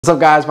What's up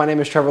guys, my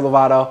name is Trevor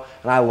Lovato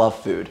and I love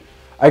food.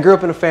 I grew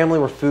up in a family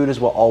where food is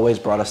what always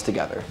brought us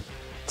together.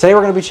 Today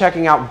we're going to be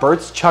checking out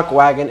Bert's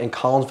Chuckwagon in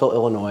Collinsville,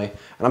 Illinois,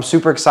 and I'm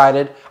super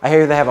excited. I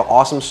hear they have an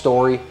awesome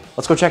story.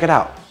 Let's go check it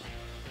out.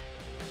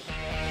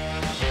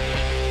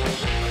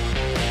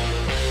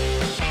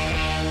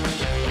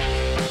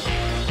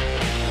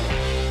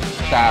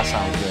 That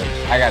sounds good.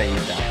 I gotta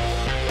eat that.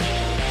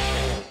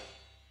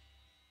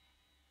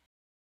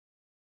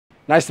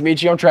 Nice to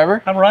meet you. I'm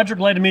Trevor. I'm Roger.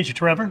 Glad to meet you,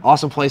 Trevor.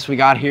 Awesome place we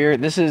got here.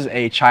 This is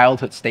a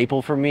childhood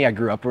staple for me. I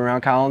grew up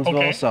around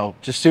Collinsville, so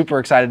just super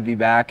excited to be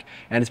back.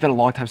 And it's been a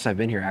long time since I've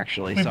been here,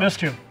 actually. We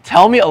missed you.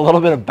 Tell me a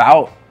little bit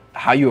about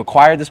how you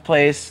acquired this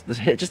place,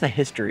 just the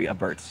history of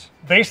Bert's.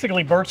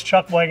 Basically, Bert's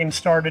Chuckwagon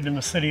started in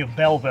the city of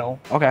Belleville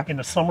in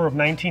the summer of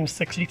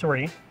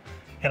 1963.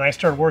 And I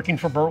started working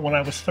for Bert when I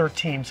was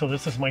 13, so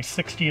this is my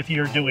 60th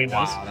year doing this.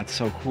 Wow, that's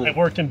so cool. I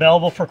worked in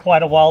Belleville for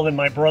quite a while, then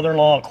my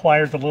brother-in-law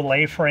acquired the little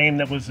A-frame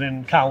that was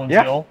in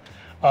Collinsville.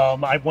 Yeah.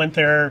 I went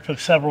there for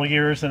several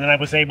years, and then I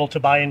was able to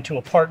buy into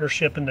a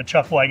partnership in the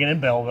Chuckwagon in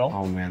Belleville.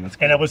 Oh man, that's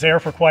cool. And I was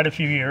there for quite a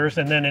few years,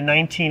 and then in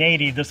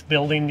 1980, this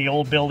building, the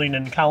old building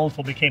in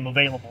Collinsville, became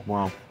available.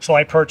 Wow. So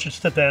I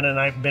purchased it then, and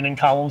I've been in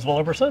Collinsville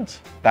ever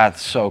since.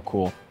 That's so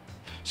cool.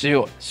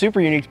 So,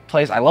 super unique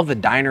place. I love the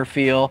diner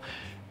feel,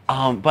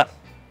 but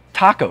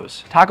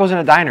tacos in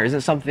a diner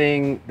isn't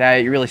something that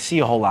you really see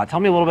a whole lot.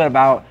 Tell me a little bit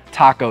about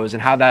tacos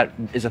and how that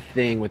is a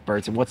thing with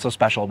Bert's and what's so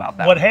special about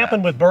that. What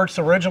happened with Bert's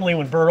originally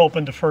when Bert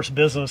opened the first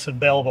business in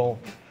Belleville,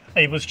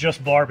 it was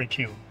just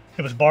barbecue.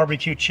 It was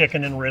barbecue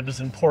chicken and ribs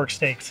and pork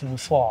steaks and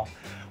slaw.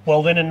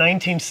 Well, then in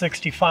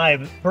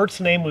 1965, Bert's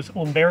name was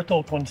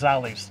Humberto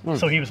Gonzalez,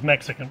 so he was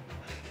Mexican.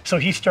 So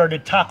he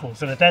started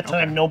tacos, and at that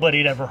time, nobody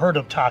had ever heard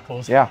of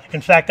tacos. Yeah. In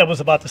fact, that was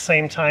about the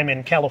same time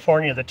in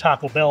California that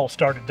Taco Bell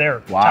started their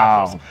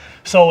tacos.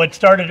 So it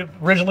started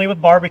originally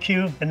with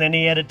barbecue, and then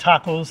he added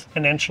tacos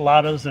and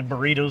enchiladas and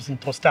burritos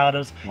and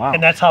tostadas,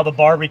 and that's how the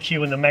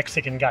barbecue and the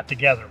Mexican got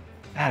together.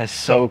 That is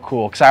so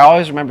cool, because I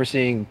always remember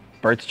seeing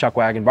Bert's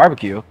Chuckwagon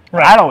barbecue.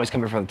 I'd always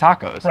come here for the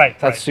tacos.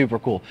 That's super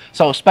cool.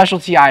 So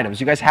specialty items,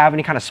 you guys have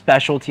any kind of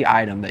specialty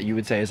item that you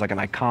would say is like an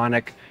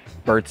iconic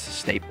Bert's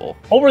staple?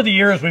 Over the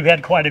years, we've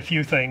had quite a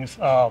few things,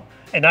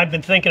 and I've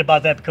been thinking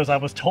about that because I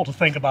was told to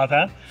think about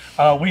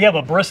that. We have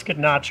a brisket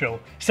nacho.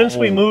 Since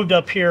we moved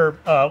up here,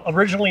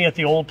 originally at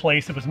the old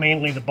place, it was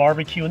mainly the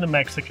barbecue and the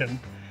Mexican,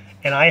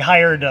 and I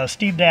hired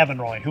Steve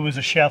Davenroy, who was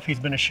a chef. He's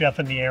been a chef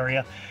in the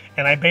area,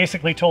 and I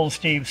basically told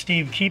Steve,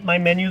 keep my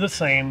menu the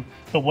same,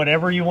 but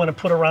whatever you want to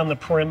put around the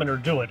perimeter,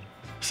 do it.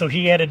 So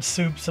he added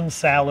soups and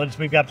salads.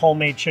 We've got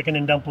homemade chicken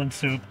and dumpling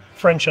soup,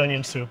 French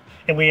onion soup,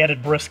 and we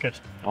added brisket.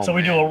 So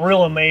we do a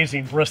real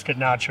amazing brisket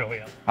nacho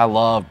here. I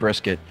love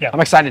brisket. Yeah. I'm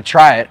excited to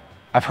try it.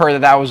 I've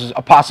heard that was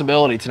a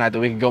possibility tonight, that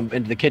we can go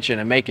into the kitchen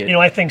and make it. You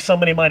know, I think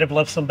somebody might have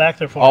left some back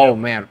there for you. Oh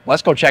man,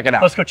 let's go check it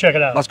out. Let's go check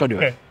it out. Let's go do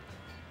it.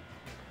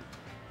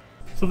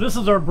 So this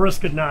is our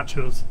brisket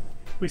nachos.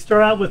 We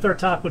start out with our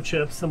taco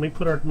chips, and we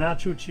put our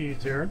nacho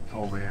cheese here.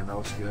 Oh man, that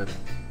was good.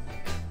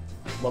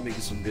 Love me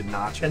some good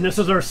nachos. And this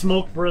is our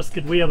smoked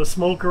brisket. We have a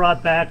smoker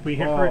out back. We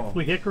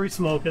hickory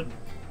smoke it.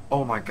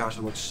 Oh my gosh,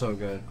 it looks so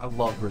good. I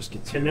love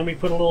brisket too. And then we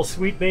put a little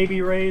Sweet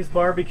Baby Ray's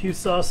barbecue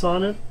sauce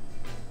on it.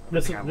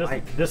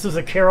 This is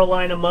a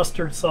Carolina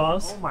mustard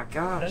sauce. Oh my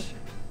gosh.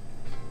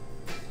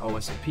 Oh,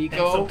 it's a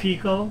pico. It's a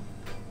pico.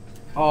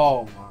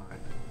 Oh my.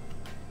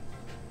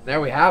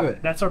 There we have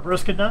it. That's our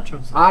brisket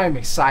nachos. I'm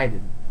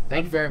excited.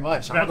 Thank you very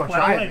much. I'm gonna go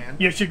try it, man.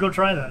 You should go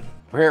try that.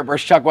 We're here at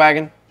Bert's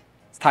Chuckwagon.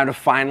 It's time to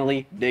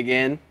finally dig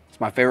in. It's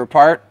my favorite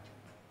part.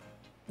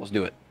 Let's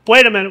do it.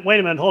 Wait a minute,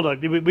 hold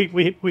on.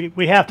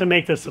 We have to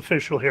make this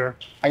official here.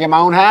 I get my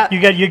own hat?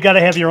 You got to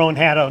have your own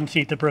hat on to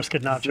eat the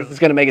brisket nachos. This is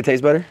going to make it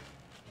taste better?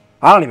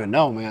 I don't even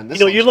know, man.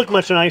 You look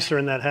much nicer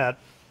in that hat.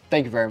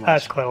 Thank you very much.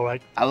 That's quite all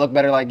right. I look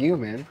better like you,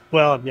 man.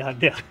 Well, yeah.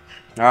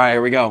 All right,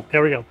 here we go.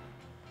 There we go.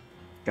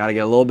 Got to get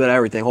a little bit of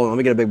everything. Hold on, let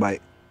me get a big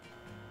bite.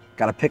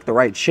 Got to pick the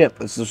right chip.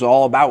 This is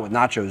all about with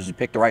nachos, is you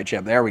pick the right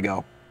chip. There we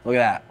go. Look at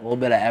that. A little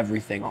bit of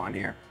everything on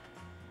here.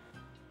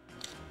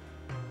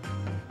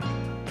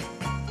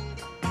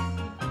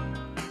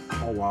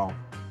 Oh, wow.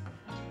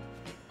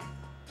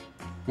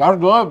 That was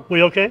good.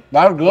 We okay?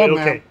 That was good,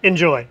 man. Okay.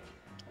 Enjoy.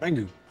 Thank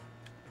you.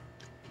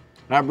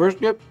 That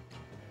brisket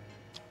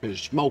is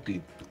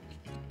smoky.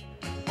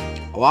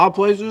 A lot of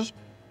places,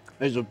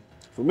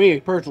 for me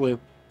personally,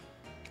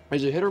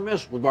 is a hit or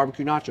miss with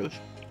barbecue nachos.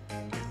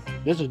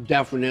 This is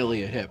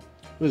definitely a hit.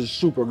 This is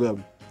super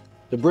good.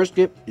 The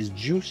brisket is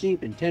juicy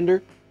and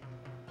tender.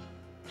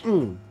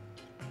 The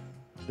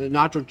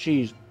nacho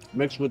cheese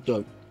mixed with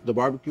the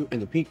barbecue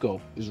and the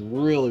pico is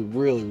really,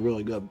 really,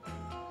 really good.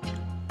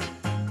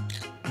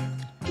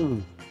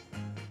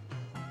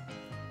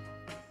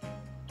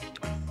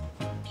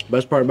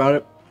 Best part about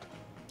it,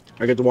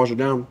 I get to wash it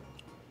down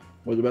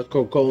with the best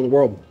Coca-Cola in the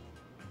world.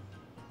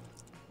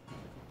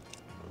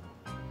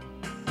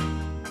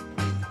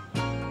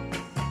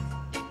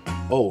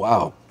 Oh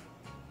wow.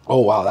 Oh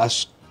wow,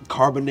 that's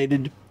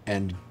carbonated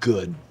and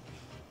good.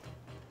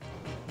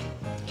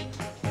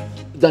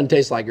 It doesn't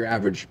taste like your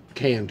average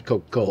canned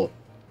Coca-Cola.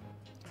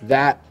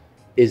 That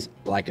is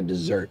like a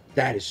dessert.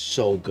 That is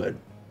so good.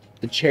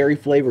 The cherry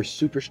flavor is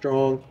super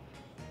strong.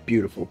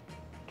 Beautiful.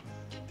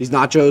 These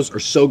nachos are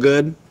so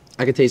good.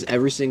 I can taste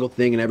every single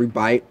thing in every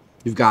bite.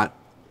 You've got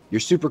your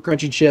super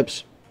crunchy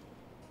chips.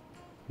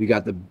 You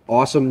got the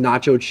awesome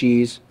nacho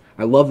cheese.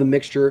 I love the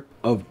mixture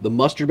of the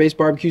mustard-based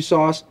barbecue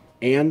sauce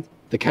and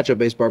the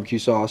ketchup-based barbecue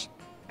sauce.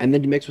 And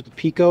then you mix with the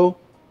pico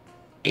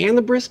and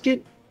the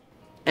brisket.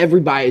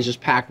 Every bite is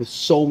just packed with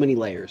so many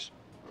layers.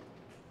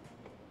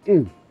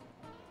 If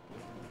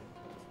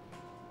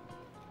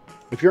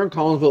you're in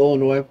Collinsville,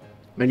 Illinois,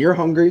 and you're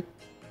hungry,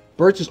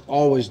 Bert's is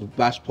always the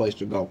best place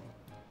to go.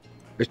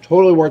 It's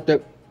totally worth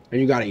it, and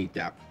you gotta eat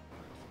that.